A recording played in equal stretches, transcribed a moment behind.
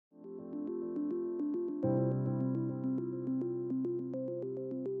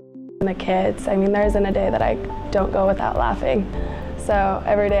The kids, I mean, there isn't a day that I don't go without laughing. So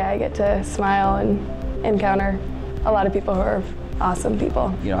every day I get to smile and encounter a lot of people who are awesome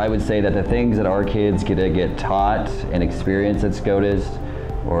people. You know, I would say that the things that our kids get taught and experience at Scotus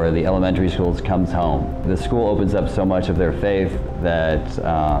or the elementary schools comes home. The school opens up so much of their faith that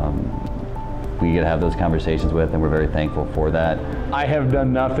we get to have those conversations with, and we're very thankful for that. I have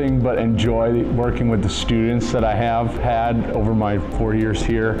done nothing but enjoy working with the students that I have had over my 4 years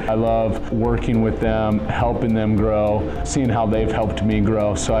here. I love working with them, helping them grow, seeing how they've helped me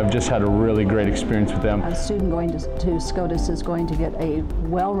grow. So I've just had a really great experience with them. A student going to SCOTUS is going to get a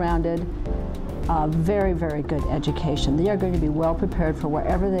well-rounded, very, very good education. They are going to be well prepared for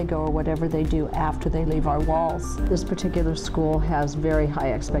wherever they go or whatever they do after they leave our walls. This particular school has very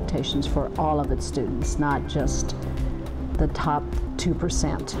high expectations for all of its students, not just the top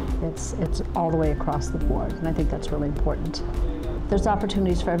 2%. It's all the way across the board, and I think that's really important. There's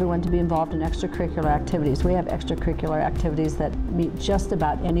opportunities for everyone to be involved in extracurricular activities. We have extracurricular activities that meet just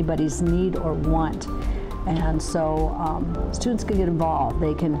about anybody's need or want. And so students can get involved.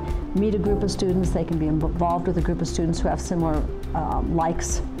 They can meet a group of students, they can be involved with a group of students who have similar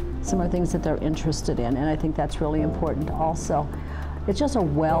likes, similar things that they're interested in, and I think that's really important also. It's just a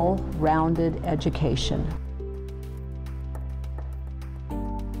well-rounded education.